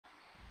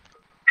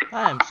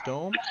I am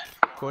Storm,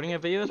 recording a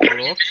video with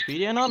Rourke,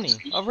 Speedy and Omni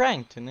of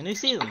Ranked in the new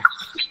season.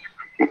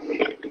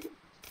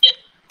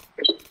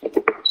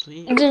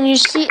 In the new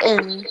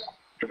season.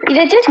 Is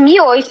it just me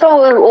or is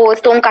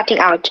Storm cutting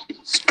out?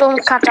 Storm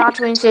cut out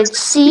when he said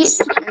C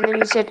and then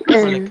he said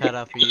Well, it N. cut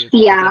out for you.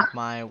 Yeah.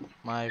 I think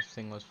my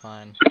thing was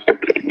fine.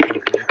 Hopefully.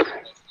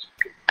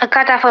 A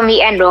cut out for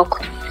me and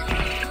Rock.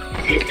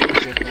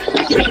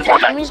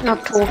 He's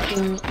not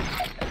talking.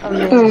 Come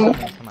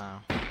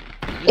on.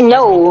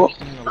 No. He's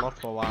been talking a lot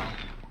for a while.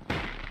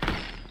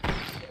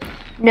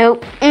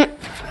 Nope.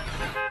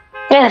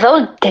 Yeah,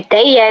 so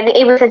today and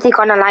ever since he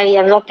gone online, he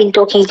has not been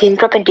talking. He's been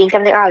probably doing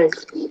something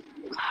else.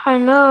 I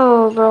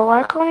know, bro.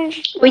 Why can't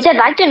you just... Which I'd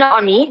like to know,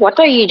 Omni, what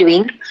are you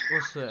doing?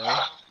 Also,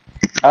 Huh?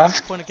 what's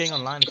the point of getting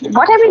online if you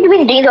What have you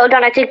been doing though,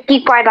 Don? I should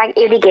keep quiet like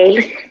every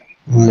game.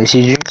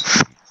 Messaging.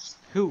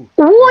 Who?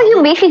 Who are you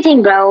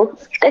messaging, bro?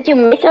 That you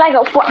message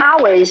like for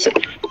hours.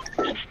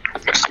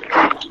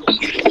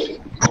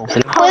 What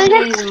is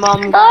Please, it?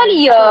 Mom.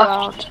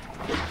 Earlier.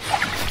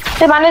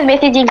 Someone was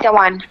messaging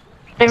someone.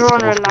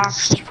 Everyone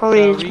relax. It's probably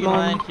So his we mom.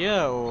 land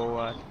here or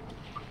what?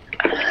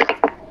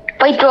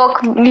 Wait,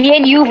 Rock, me,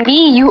 you,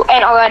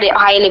 and all the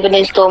higher level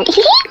than Storm.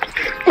 Easy.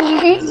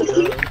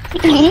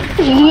 You're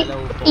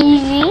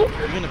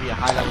gonna be a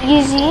high level.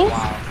 Easy.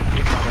 Wow.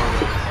 If not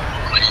already.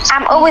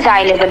 I'm always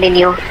higher level than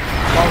you.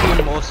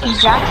 Probably more so.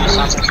 Exactly. Just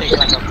have to take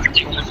like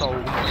almost a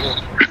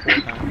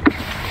week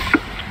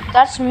off.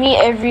 That's me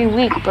every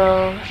week,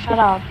 bro. Shut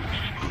up.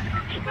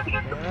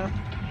 Yeah.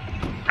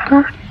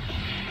 Huh?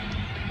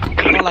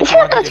 Not like Is you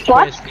that want the to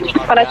spot? get pressed real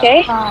hard But about okay.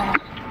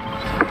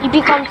 You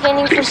be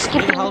complaining for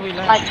skipping how we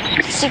learn. like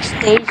 6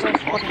 days of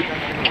What's Fortnite. going on?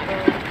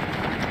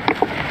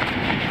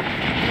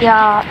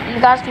 Yeah, you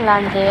guys can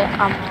land there.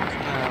 No, man,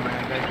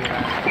 don't do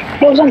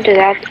that. Don't do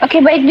that.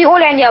 Okay, but we all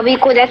land here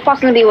because that's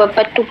possibly we're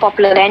but too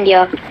popular land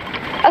here.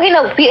 Okay,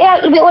 no, we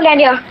all land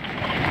here.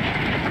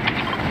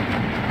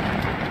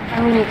 I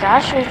mean, you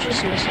guys should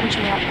just listen to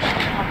me.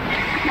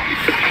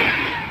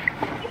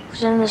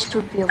 Because then this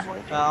would be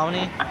avoided.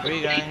 Omni, where are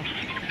you going?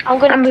 I'm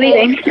gonna I'm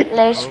play leaving.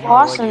 Lace Oh,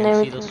 Pass my and God, then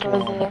we you can see the go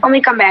swarm. there. When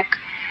we come back.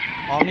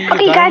 Omni, you're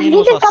Okay, going guys, in this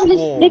with is a come.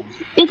 swarm.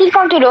 This is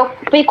come to Rock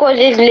because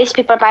there's less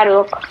people by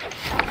Rock.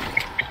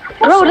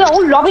 Bro, the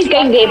whole lobby's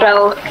going there,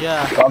 bro.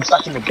 Yeah. I'm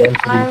stuck in the game.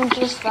 I'm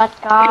just that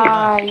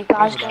guy. You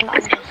guys don't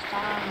understand.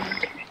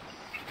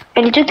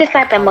 And you took the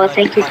sniper mode,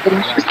 thank you so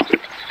much.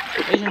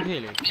 Asian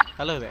Peely,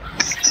 hello there.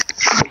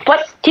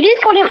 What? Did you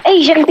call him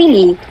Asian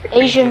Billy?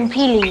 Asian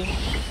Peely.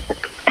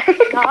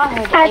 No, I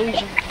heard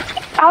Asian.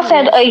 I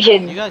said You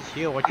Asian. guys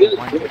hear what you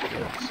want to hear.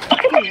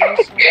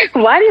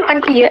 Why do you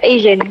want to hear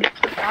Asian?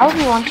 Why would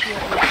you want to hear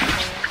Asian?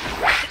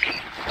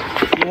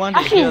 You want to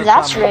Actually, hear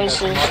that's something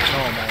racist. That's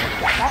not normal.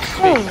 That's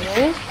so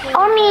racist.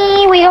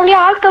 Omni, we only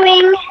are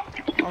going.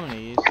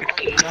 Omni,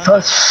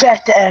 First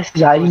fat ass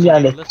lying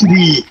on a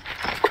tree.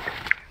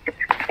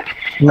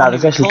 No,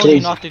 there's actually told you three.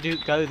 not to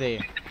go there.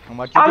 And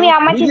what you Omni, do? how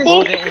much is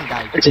Go it? there and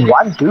die. It's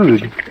one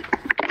dude.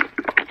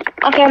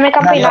 Okay, make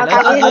up No, now, no,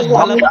 guys. This is no,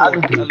 Omni. no. A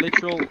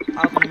literal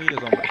 1,000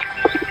 meters on me.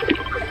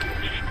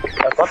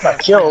 I got my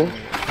kill.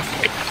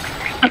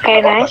 Okay,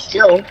 My nice.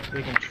 kill.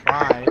 We can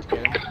try to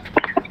get him.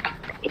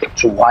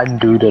 It's one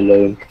dude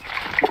alone.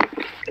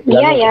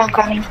 Yeah, I'm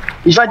coming.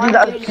 If I do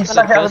that, One dude it's is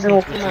like gonna having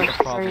This is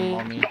the problem,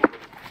 Omni.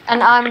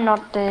 And I'm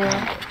not there.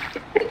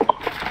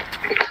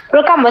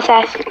 Bro, come with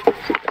us.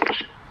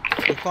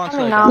 You can't I slow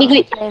mean, down, now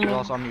Wait. play me. or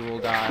else Omni will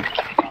die.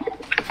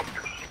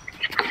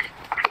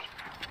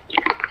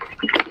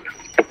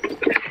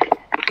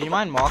 Do you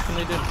mind marking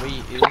it where he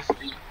is?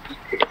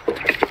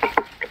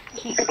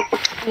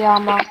 Yeah,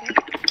 Mark.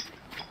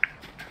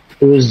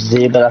 It was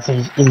there, but I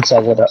think it's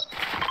inside the house.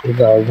 If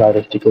I was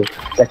right to go.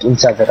 Like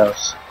inside the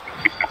house.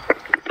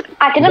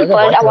 I didn't Doesn't pull.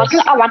 want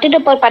us. I wanted to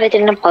pull, but I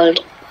didn't pull.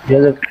 The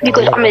other,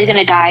 Because Omni's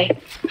gonna die.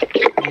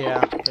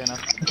 Yeah, fair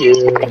enough. Yeah.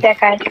 That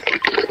guy.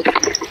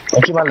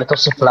 I keep my little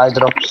supply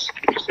drops.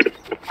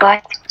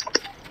 What?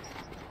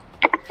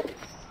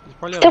 He's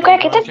probably Still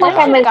can't get over this my there.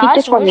 family Guys,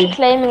 features for who's me.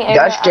 claiming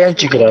Guys, can't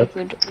check it out.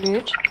 good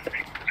loot?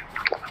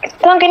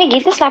 Come on, can you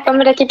give the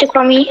sniper that you took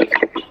from me?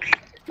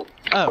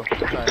 Oh,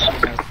 sorry.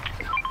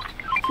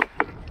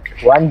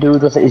 One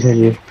dude with the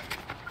issue.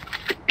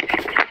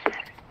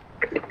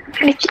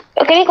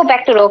 Okay, you go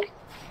back to Rope.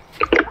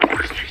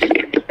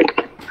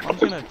 I'm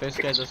just gonna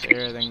investigate this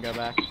area, then go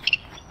back.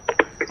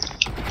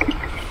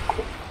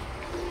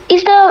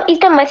 Is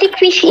the magic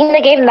fish in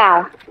the game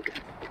now?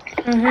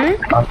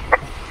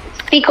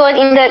 Because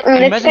in the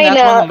Imagine that's one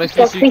trailer, of the the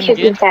most you fish can is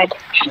get. inside.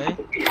 Eh?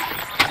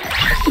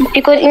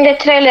 Because in the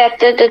trailer,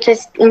 that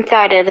is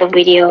inside of the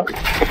video.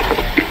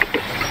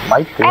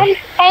 Might be.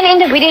 And in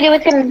the video, there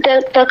was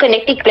the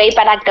connecting play,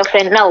 but like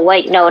different. No,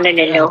 wait, no.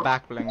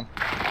 Back bling.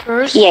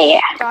 First, Yeah.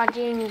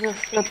 starting the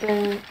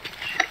flipping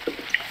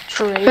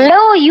trade.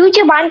 No, you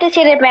just want to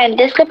say that, man.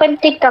 This clip on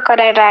TikTok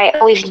that I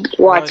always Oh,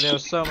 watch. there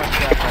was so much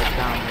crap right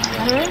down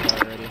in the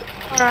already.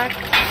 Alright.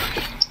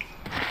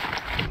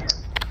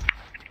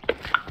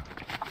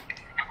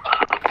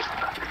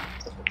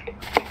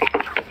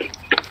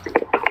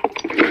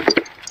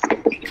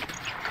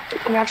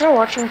 Imagine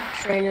watching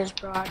trailers,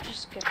 bro. I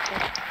just skipped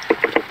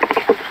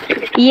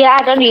it. Yeah,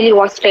 I don't really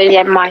watch trailers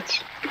that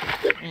much.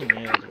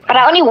 But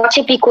I only watch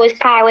it because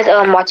Kai was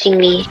watching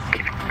me.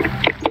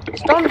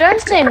 Storm, don't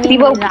say me.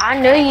 People- Nina. I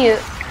know you.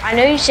 I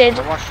know you said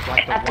I watched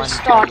like the at the one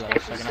start. trailer,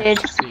 so I can You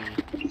actually said see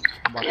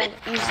what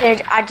you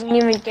said I didn't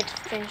even get to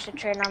finish the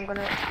trailer. I'm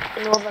gonna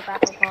ignore the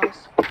battle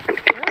pass.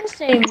 Don't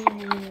say me,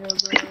 Nina,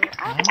 bro.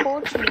 I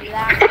caught you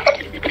laughing.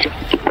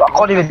 I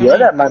can't even hear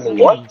that, man.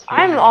 What?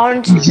 I'm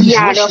on to you.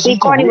 Yeah, no, we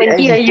can't even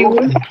hear you.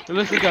 It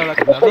looks like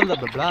like blah blah blah blah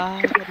blah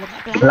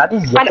blah. Bloody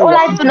And all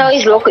I know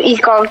is Roku is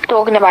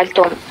talking about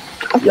Storm.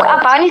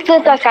 Barney's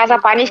close to us, guys.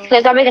 Barney's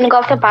close. We're gonna go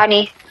after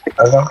Barney.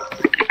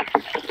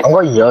 I'm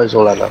going here is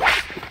all I know.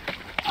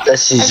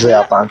 This is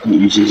where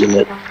apparently is, isn't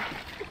it?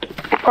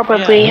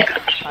 Probably. Yeah,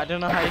 I don't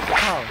know how you can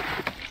tell.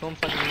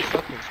 Storm's like really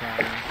sockets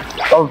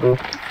now. Probably.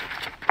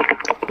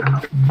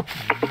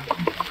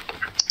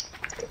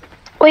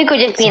 Or you could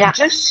just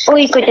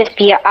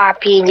be a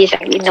RP just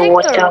in the Take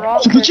water. the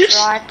rockets, Just-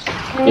 right?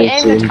 Can you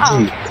Yes, aim it indeed.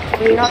 up?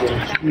 Will you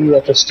not? You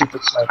have a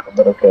stupid sniper,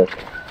 but okay.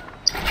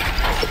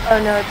 Oh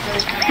no,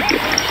 it's very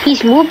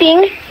He's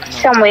moving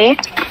somewhere.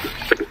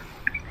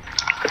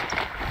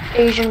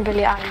 Asian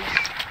Billie Eilish.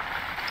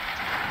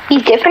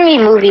 He's definitely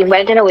moving, but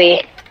I don't know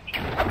where.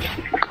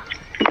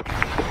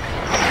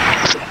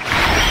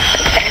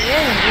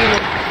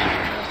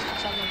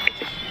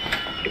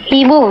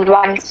 He moved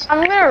once.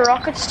 I'm gonna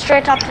rocket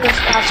straight up to the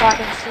sky so I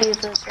can see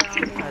the I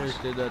surroundings.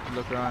 just did that to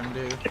look around,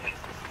 dude.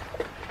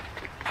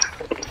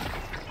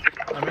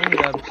 I mean,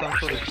 there's some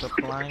sort of stuff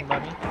flying by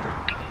me.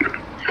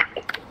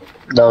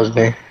 That was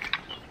me.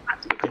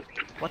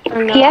 What the?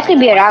 Oh, no, He has to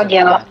be around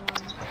here.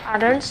 I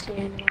don't see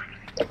anyone.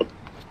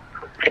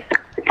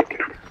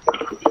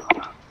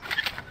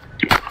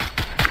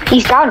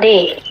 He's down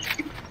there.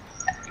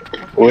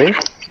 Wait.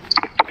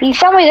 He's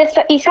somewhere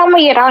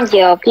around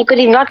here because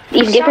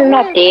he's definitely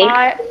not there.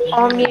 By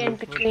Omni and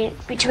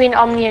between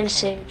Omni and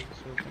Sage.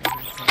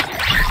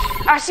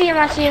 I see him,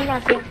 I see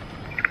him.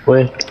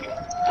 Wait.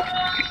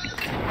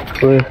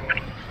 Wait.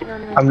 No,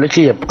 no. I'm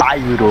literally by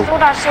you I though.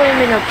 thought I saw him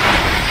in a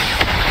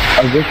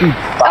I'm literally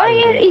Oh by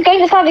yeah, you. he's going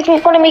this direction.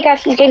 Follow me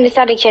guys, he's going this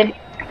direction.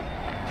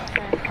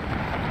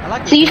 I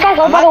like So you guys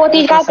go by the water,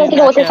 you guys go to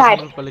the water side.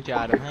 Mobility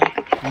item, hey?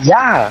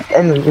 Yeah,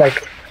 and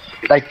like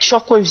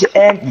shockwaves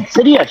and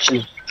three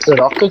actually. The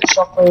rocket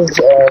shockwaves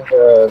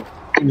and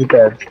thingy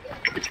pad.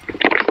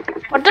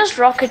 What does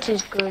rocket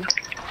is good?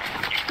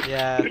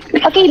 Yeah.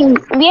 Okay,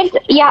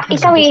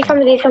 it's somewhere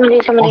there.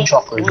 One All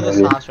shockwaves. this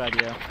Maybe. house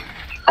right here.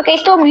 Okay,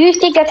 Storm, you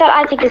take that side,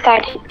 I'll take this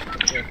side.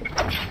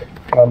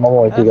 I'm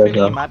going I to have a guys feeling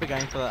you now. might be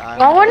going for the island.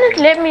 Why wouldn't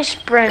it let me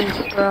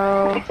sprint,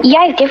 bro?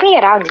 Yeah, it's definitely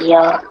around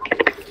here.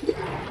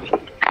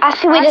 I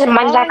see where this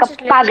man's like a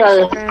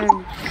puzzle.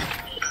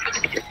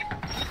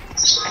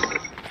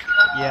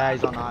 Yeah,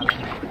 he's on island.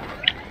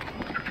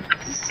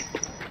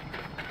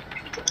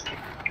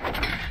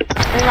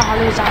 In the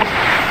Holly's Island.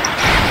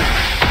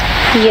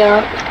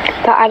 Here.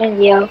 The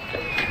island here.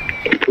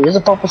 Here's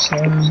a purple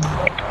slime.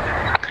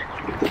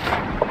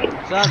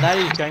 So that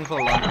is going for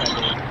a long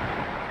time.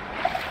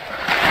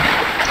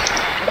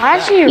 Why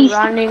is he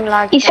running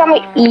like He's somewhere.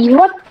 that?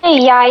 What?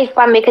 Yeah, it's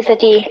by Maker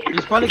City.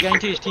 He's probably going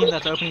to his team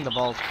that's opening the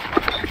vault.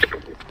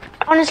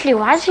 Honestly,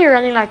 why is he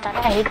running like that?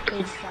 I hate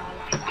kids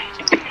like that.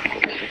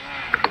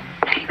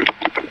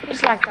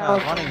 He's like that. I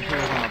was wondering who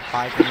was on a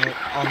bike and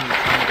on the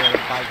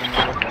bike and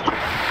with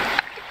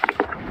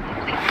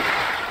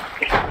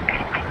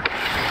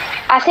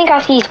I think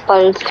I see his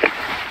pulse.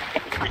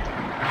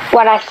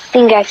 What I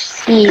think I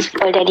see his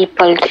pulse that he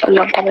pulled a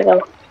long time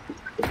ago.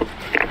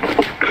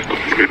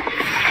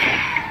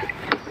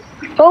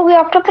 Oh, we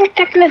have to take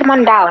this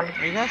one down.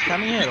 Are you guys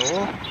coming here at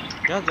all?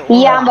 You guys are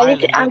all Yeah, on but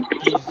island.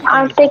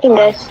 I'm taking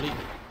this.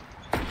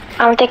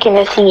 I'm taking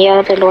this thing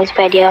here, the launch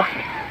pad here.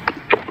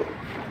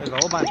 There's a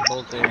whole bunch of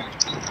bolts there.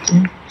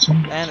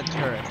 And a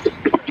turret.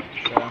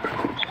 So.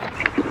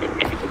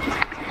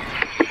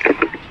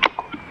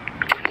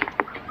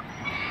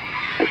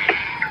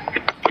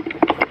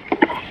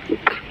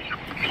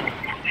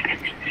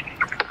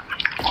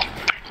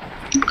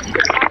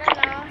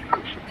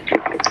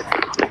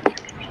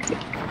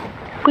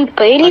 We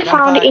barely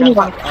found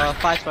anyone.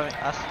 Fights by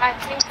us. I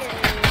think it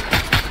is.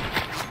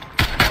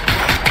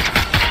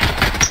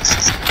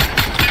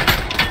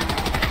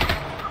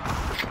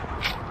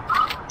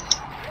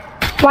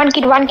 One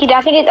kid.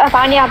 I think it's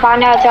Avania,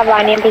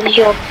 I'm pretty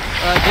sure.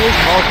 There's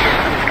multiple.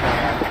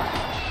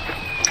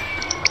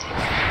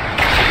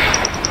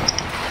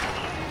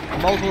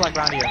 Multiple like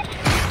round here.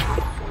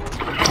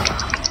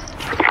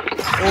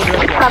 All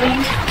direct here. Coming.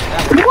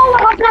 Whoa,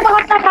 hot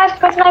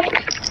knife.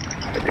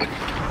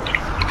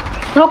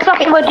 Look,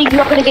 stop inwardly, you're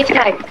not gonna get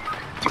sniped.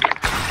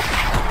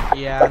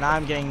 Yeah, now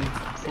I'm getting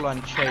full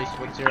on chase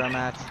with 0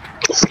 mats.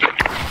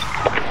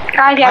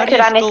 Guys, you How have do to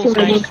you run next still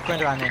to me.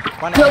 sprint around there?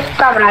 One Look, enemy.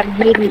 come run.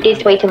 Maybe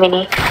this way too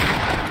many.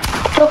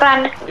 Look,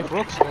 run. If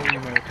Rook's only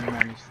American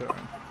man, he's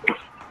throwing.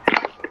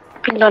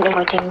 He's not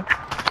hurting.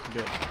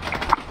 Good.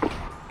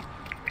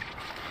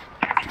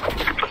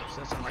 So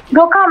that's like,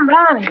 Bro, come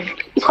run.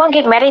 He's gonna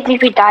get mad at me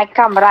if we die.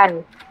 Come,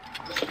 run.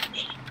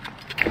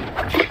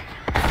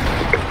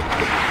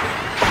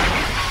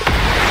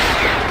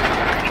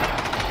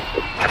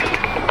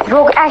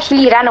 Rogue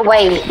actually ran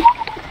away. He's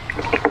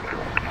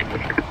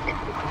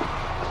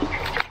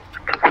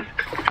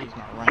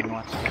not running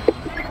much.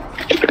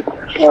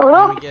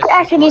 Rogue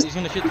actually. He's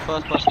gonna shoot the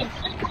first person,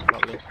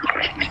 probably.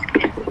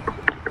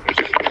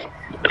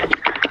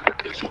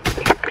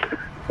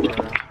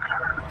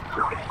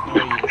 Oh,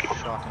 you just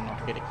shot and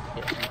not getting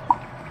hit.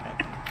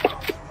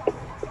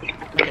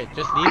 Okay,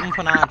 just leave him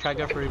for now and try to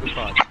go for Ruby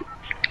cards.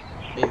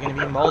 There's gonna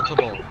be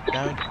multiple.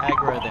 Don't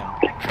aggro them.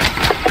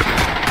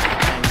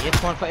 And he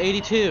gets one for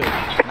 82.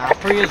 Now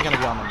 3 is gonna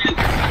be on them.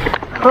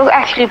 Rogue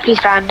actually,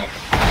 please run.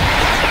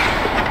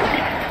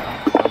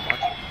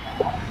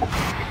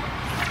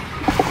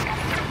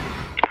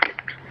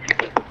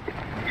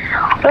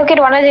 Look at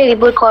one of the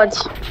reboot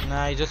cards.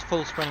 Nah, he's just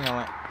full sprinting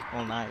away.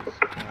 Oh, nice.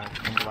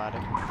 Think about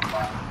it.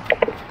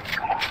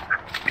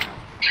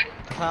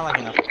 It's not like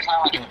enough.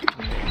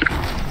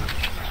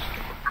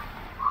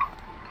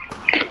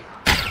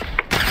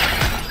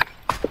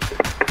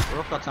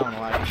 Rook got someone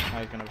wide. Now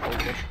he's gonna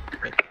focus.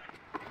 Okay.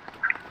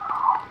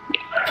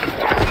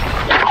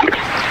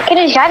 Can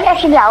you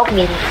actually help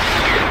me?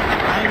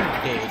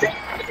 I'm dead.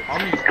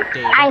 Omi's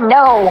dead. I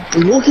know.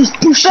 Rogue is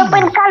pushing.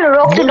 Flip and tell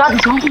Rogue to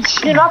not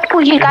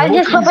push. You guys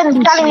just flip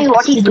and telling me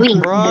what he's doing.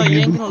 Bro, you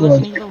ain't gonna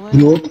listen either way.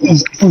 Rogue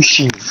is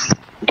pushing.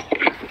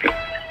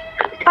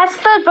 But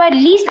still, but at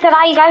least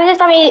try. You guys just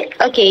tell me.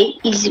 Okay,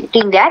 he's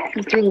doing that.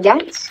 He's doing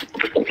that.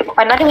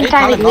 But not even They trying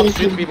tell to him not do to shoot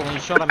anything. people when you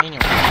shot him anyway.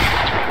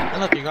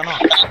 And look, you got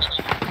knocked.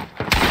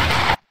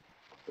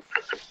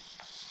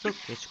 Look,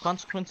 it's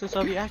consequences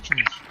of your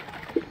actions.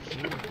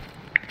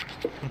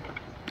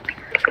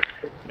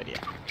 But yeah.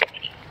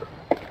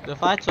 The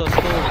fights are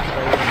still very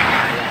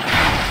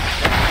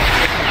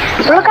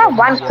Look, I have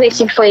one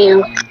question for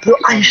you. Bro,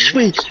 I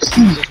swear.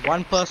 There's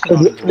one person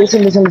on the road.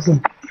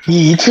 Listen.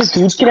 He hits his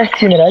dude connect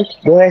him, right?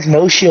 Bro has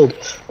no shield.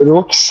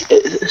 Rogue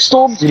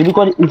storms Ruby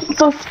card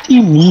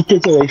 50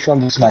 meters away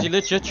from this man. You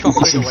legit shot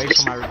it away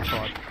from my Ruby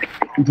card.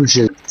 He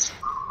pushes.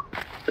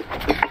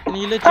 And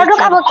you legit I don't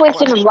have a shot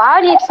question.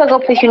 Why did you go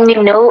pushing me?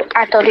 No,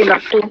 I told you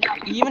not to.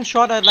 You even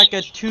shot at like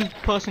a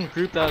 2-person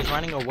group that was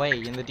running away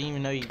and they didn't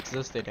even know you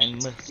existed and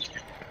missed.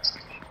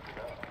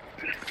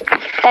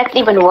 That's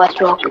even worse,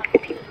 Rogue.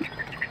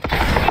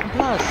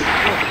 Plus, look,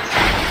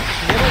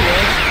 never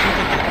works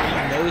something that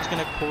you know it's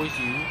gonna cause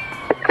you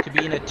to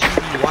be in a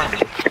 2v1.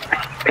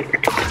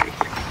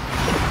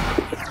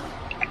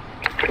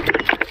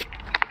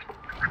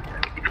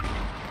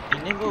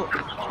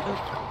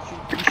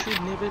 You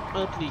should never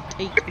purposely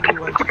take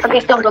 2v1 to Okay,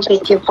 don't go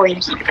get your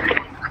points.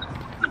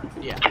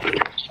 yeah.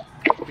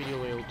 Be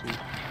loyal to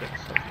get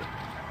stuff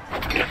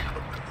here.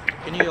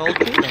 Can you ult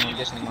too? Then I'm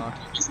guessing not.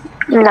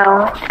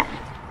 No.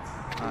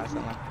 Ah, it's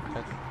not like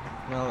that.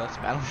 Well, that's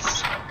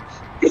balanced.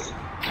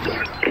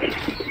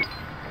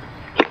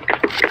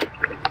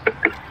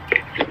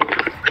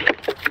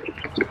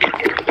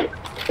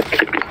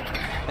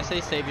 I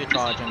say save your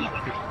charge and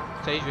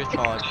not save your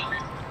charge.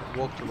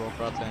 Walk to rock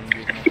rather than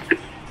using it.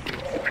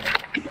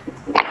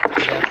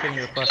 That thing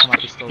your person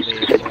might be still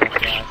there, so that's why I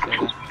say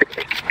that.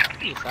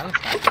 Ooh, silence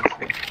happens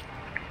there.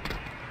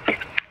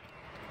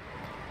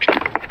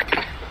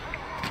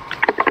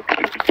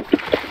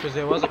 Because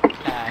there was a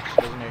cache,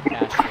 there's no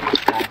cache there,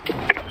 so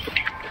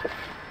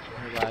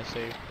that's why I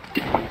say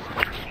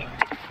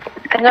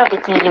I'm not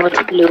getting any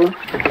what's blue. so you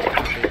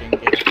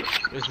didn't get it.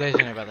 It was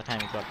legendary by the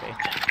time you got there.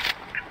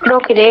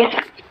 Look at it.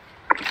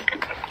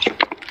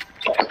 So,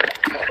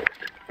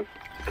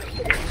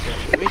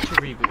 way to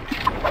reboot.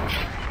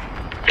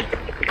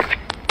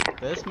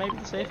 This may be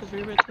the safest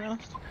reboot, to be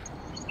honest.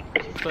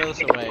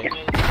 Furthest away.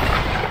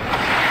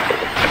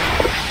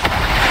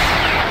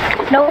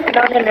 No.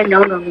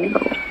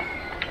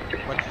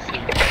 What you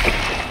see?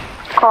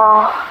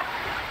 Car.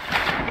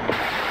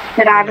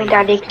 Driving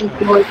directly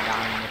towards.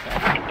 Down in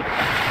effect.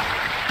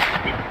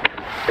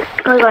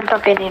 We're going to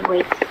pin it,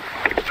 wait.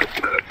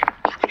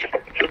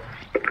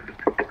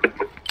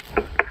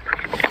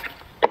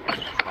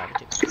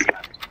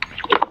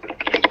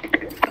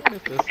 What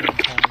is this in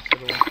terms of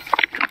the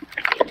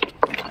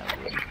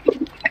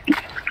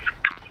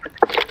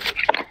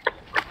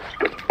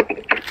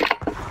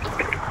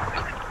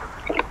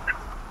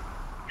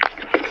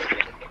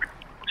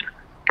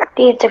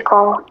It's a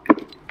car.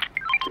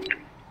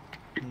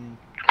 Is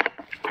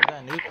that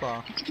a new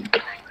car?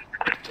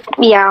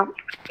 Yeah,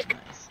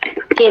 Nice.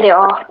 there they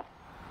are.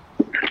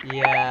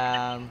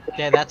 Yeah,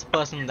 that's a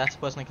person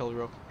I killed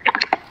Rook.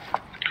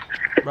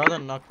 Rather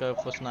than not go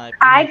for snipe.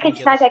 I You can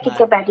get snipe, the I can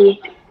kill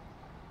Betty.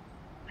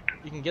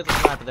 You can get the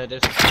sniper though,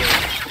 there's a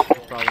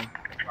problem.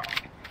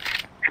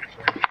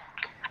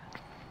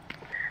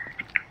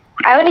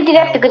 I only did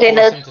that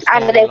because I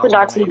know they could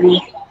not see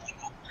me.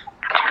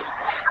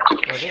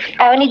 Was it?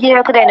 I only did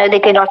that because I know they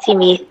could not see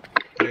me.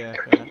 Yeah,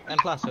 fair enough. And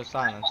plus there's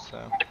silence,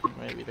 so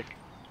maybe the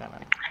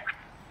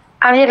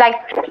I mean, like,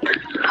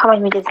 how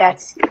much meters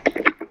that's?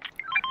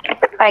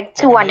 Like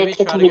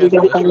 250 meters.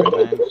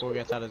 Before he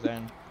gets out of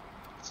zone.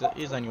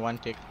 is only one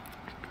tick.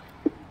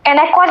 And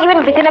I can't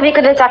even pick it up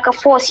because it's like a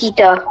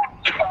 4-seater.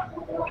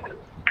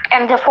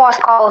 And the 4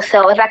 car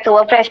also. It's like the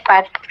WordPress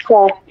pad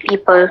for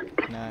people.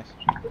 Nice.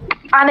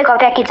 And I got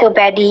that kid so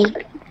badly.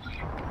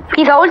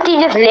 His whole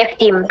team just left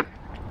him.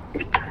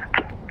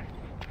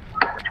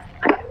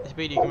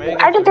 Speedy, you can maybe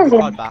I get think the there's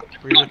reboot back.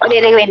 Reboot Oh,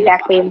 they went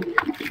back for him.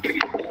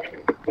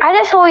 I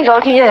just saw his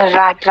whole team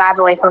just drive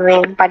away from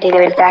him, but they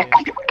went back.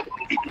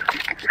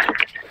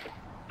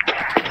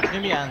 It's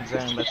gonna be end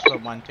zone, but still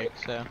one tick,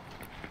 so.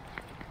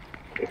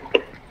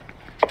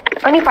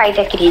 Only 5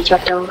 that kid each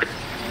though.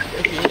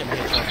 If you hit him,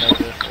 headshot, that's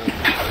just all it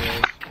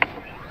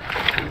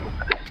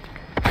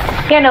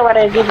is. You know what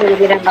I did really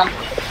good about.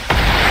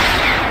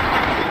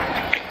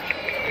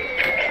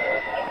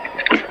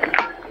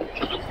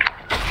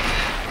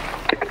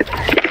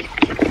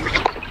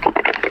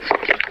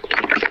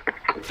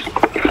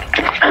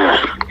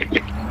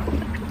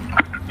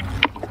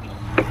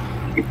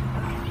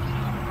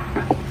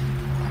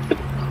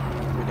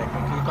 We're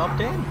technically top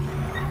 10.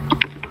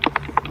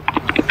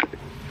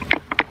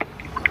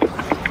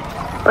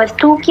 Was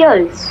 2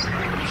 kills.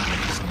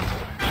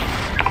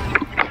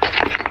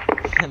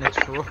 And it's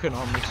rocking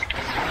on this.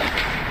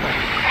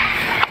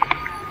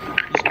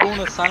 You spawn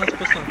a silence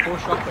pistol and 4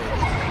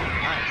 shockwaves.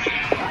 Nice.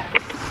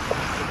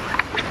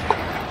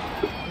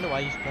 I wonder why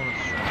you spawn a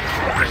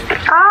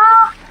shockwave.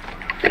 Ah!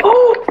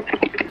 Oh!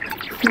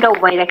 No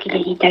way that kid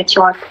hit that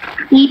shot.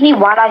 He hit me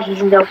while I was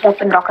using the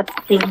open rocket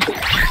thing.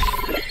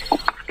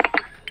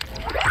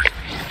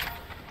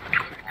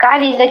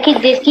 Guys, the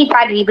kid, this kid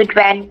by Reboot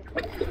Van.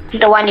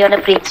 The one near the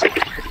bridge.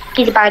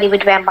 Kid by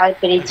Reboot Van by the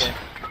bridge. Okay.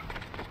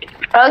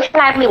 Also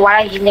sniped me while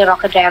I was using the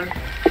rocket ram.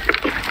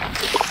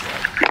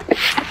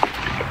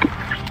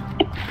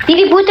 Did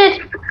he boot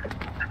it?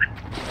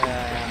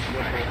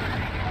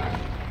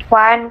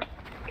 One.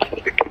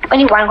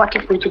 Only one got to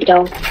boot it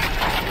though.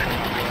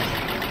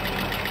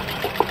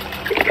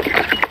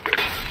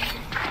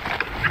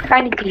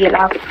 I need to heal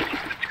up.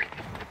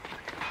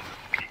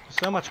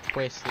 So much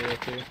quest there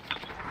too.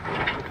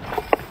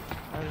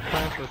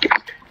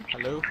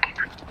 Hello?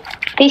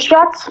 These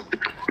shots.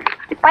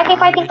 Fighting,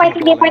 they're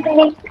fighting.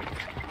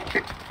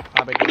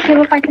 I beg They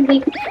were fighting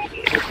me.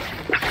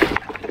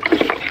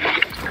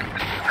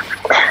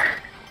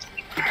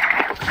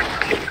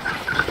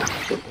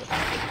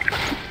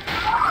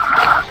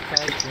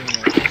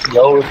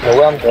 Yo, it's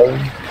where I'm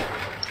going.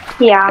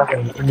 Yeah.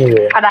 Nothing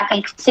anywhere. And like an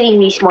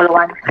extremely small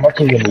one. I'm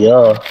not even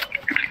here.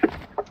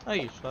 Oh,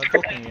 you started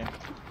talking again.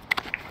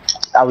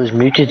 I was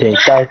muted the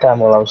entire time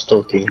while I was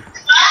talking.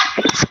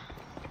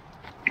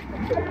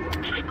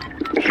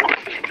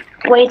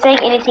 Were you saying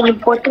anything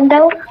important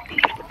though?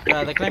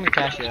 They're claiming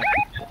cash here.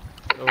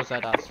 Or was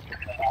that us?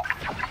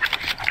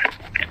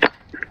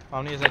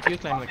 Omni, is that you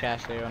claiming the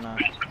cash there or not?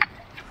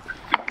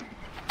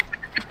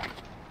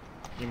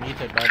 You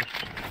muted, bud.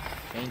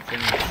 Anything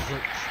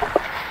zilch.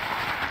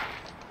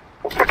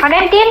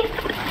 110?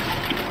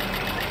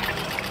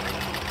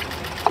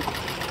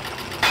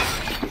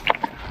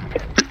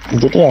 I'm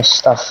getting our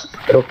stuff.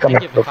 It'll come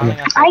Thank you in. for calling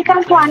us. I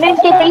come to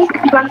 110, you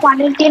come to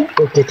 110.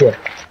 Okay, here.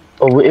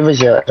 Oh, whoever's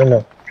here, I don't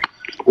know.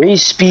 Where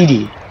is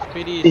Speedy?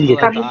 Speedy Speedy. is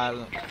like the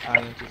island.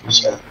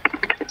 Yeah.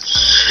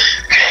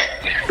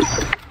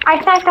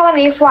 I sniped someone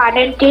away for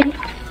 110.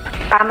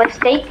 By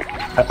mistake.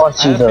 I can't I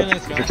see have a the. feeling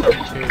it's going to turn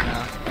 2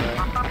 now.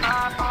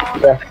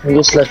 Yeah, we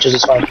just left it,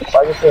 it's fine.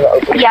 Why just leave it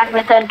open? Yeah,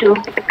 my turn too.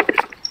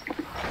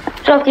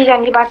 So please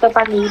can give us up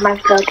and leave my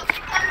stuff.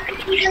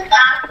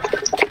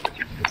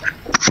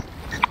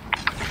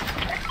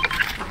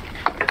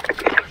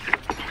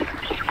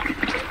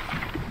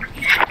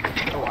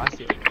 Oh, I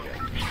see it.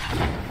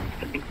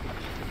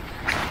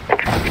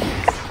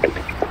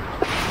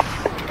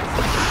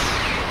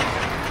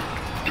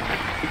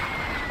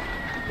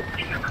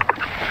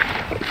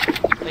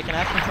 They can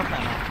have some shot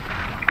now.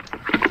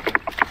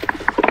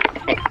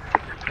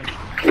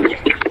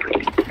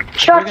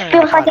 Shots,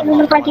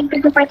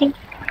 people fighting.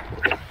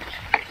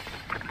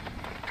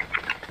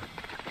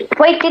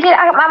 Wait, did it?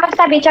 I'm gonna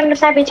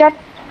snipe each other.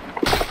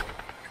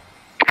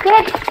 Get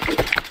it!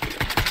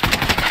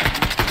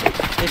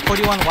 There's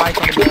 41 white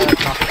on the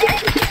knock.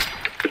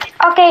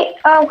 Okay,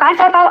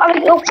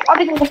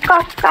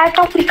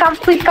 guys,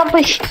 please come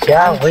push.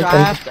 Yeah, wait.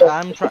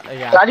 I'm trying.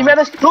 Yeah. Ready, man?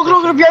 Look,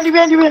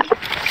 behind you.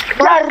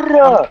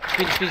 Yeah.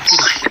 Speedy.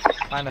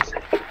 Find us.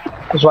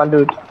 There's one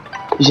dude.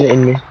 He's an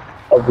enemy.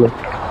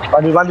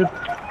 Probably. One dude.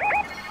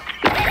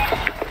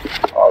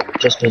 Oh,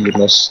 just nearly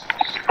missed.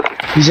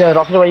 He's a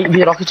rocket away.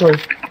 He's rocket.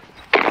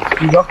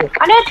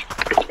 On it!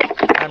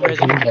 I'm ready.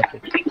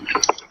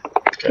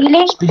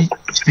 Healing.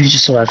 Speedy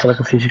just survived for like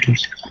a few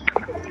seconds.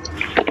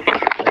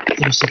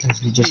 30 seconds,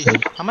 he just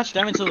died. How much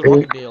damage does the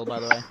rocket deal, by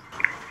the way?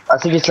 I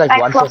think it's like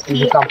Like 150. If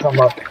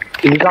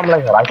you come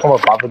like right from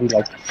above, it'll be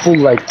like full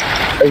like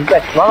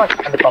not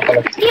like on the top of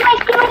like.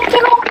 Teammates.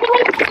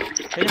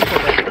 Hit him for a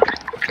bit.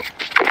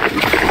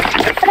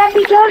 What have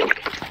we done?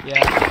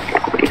 Yeah.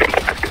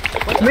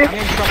 What? I'm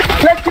getting shot from.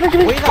 Let's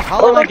Where the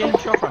hell am I getting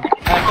shot from?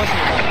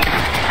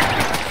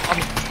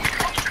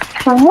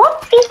 What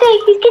is this?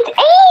 This kid's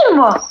aim!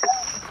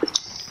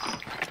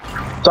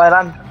 So I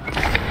run.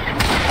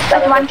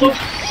 That's one kid.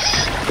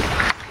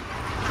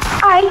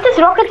 I hate this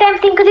rocket damn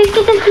thing because these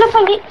kids just flip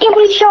on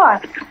every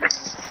shot.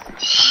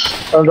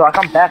 Oh no, I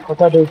come back. What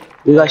do I do?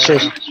 You guys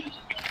chase.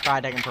 Try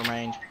attacking from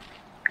range.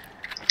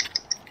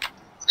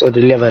 So do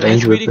you have a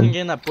range Speedy can weapon?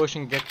 get in that bush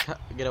and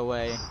get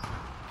away.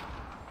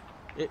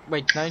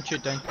 Wait, don't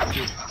shoot. I'm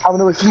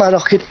gonna wait for my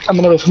rocket.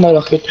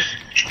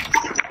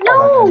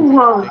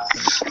 No!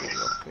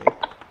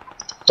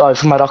 Die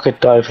for my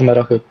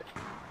rocket.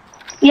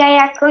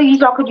 Yeah, go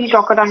use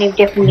rocket on him,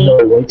 definitely. No,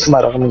 wait for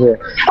my rocket.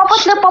 Pop a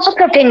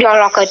script in your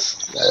rocket.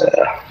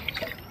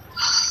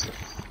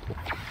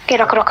 Okay,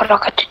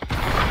 rocket.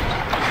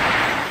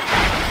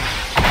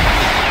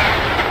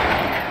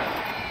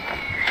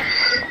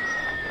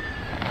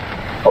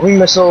 Homing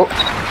missile.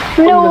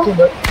 No.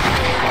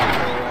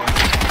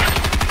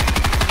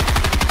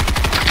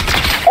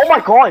 Oh my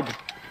god!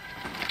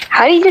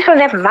 How do you just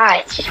that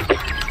much?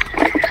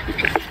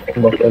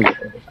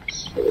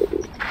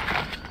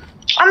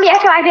 I'm the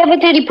actual idea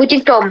about the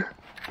reboot Tom.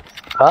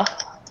 Huh?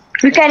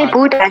 We can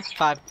reboot us.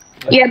 5.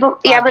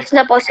 Yeah, but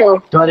snap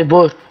also. Do I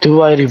reboot?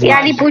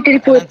 Yeah, reboot.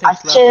 I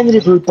can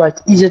reboot,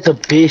 but is it the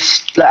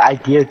best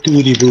idea to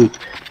reboot?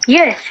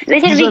 Yes,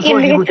 listen, we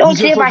can all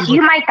three of us.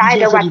 You might die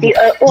though, but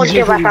all three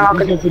of us are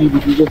good.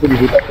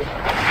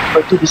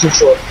 But 2%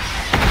 sure.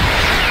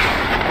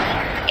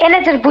 And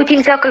it's a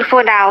rebooting circle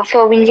for now,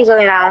 so we need to go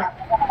now.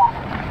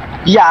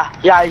 Yeah,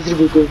 it's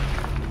rebooting.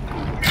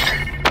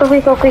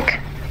 Go quick.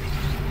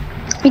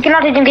 You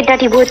cannot even get that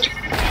reboot.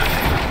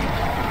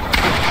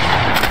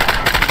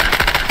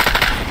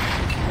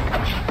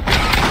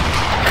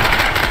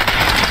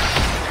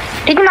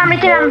 Take him on,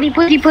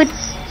 reboot.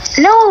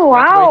 No,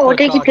 wow,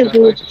 take it to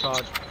reboot.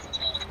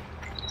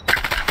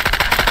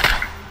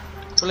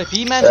 Well, if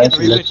he manages to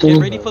reboot, get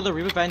ready for the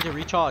reboot van to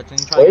recharge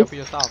and try to go for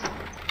yourself.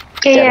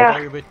 Yeah.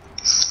 Reboot.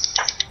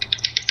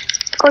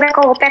 Go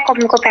back.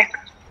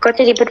 Go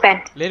to reboot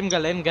van. Let him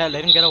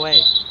get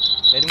away.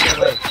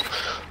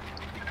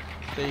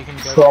 So you can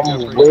go From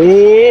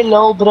way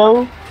low,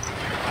 bro.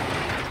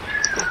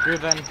 reboot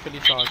van fully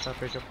charged, no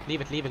pressure.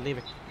 Leave it. If you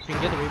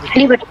can get the reboot.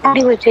 Leave it.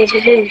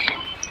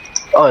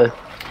 Oh.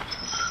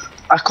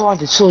 I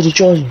can't, it's so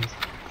recharging.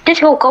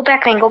 Just go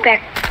back, man, go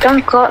back.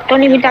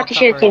 Don't even touch the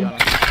shit him.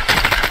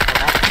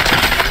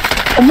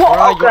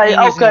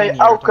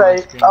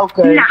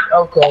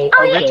 Okay.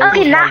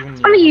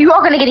 I mean, you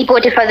are gonna get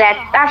reported for that.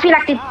 I feel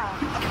like it.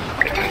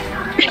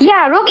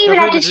 Yeah, Rogue even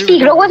had to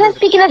speak. Rogue wasn't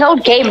speaking his whole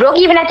game. Rogue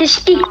even had to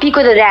speak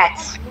because of that.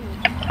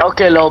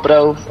 Okay, low,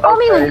 bro.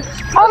 Omi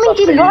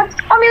did not.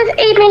 Omi was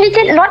 8 minutes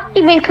in, not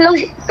even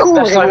close. Ooh,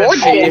 That's not even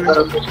fair,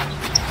 bro.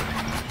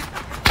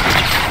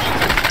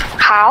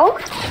 How?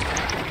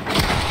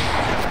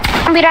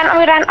 Omi run.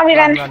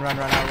 Run.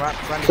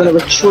 Son of a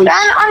choice.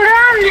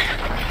 Run.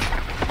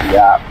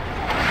 Yeah.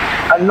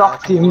 I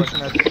knocked him.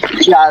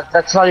 Yeah,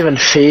 that's not even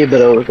fair,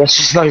 bro. That's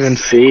just not even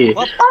fair. Omi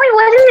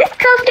wasn't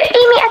close to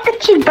aiming at the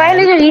kid. Brian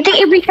is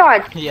hitting every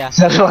shot. Yeah.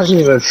 That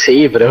wasn't even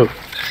fair, bro.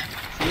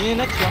 See you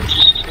next one.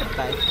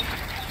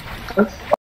 Bye.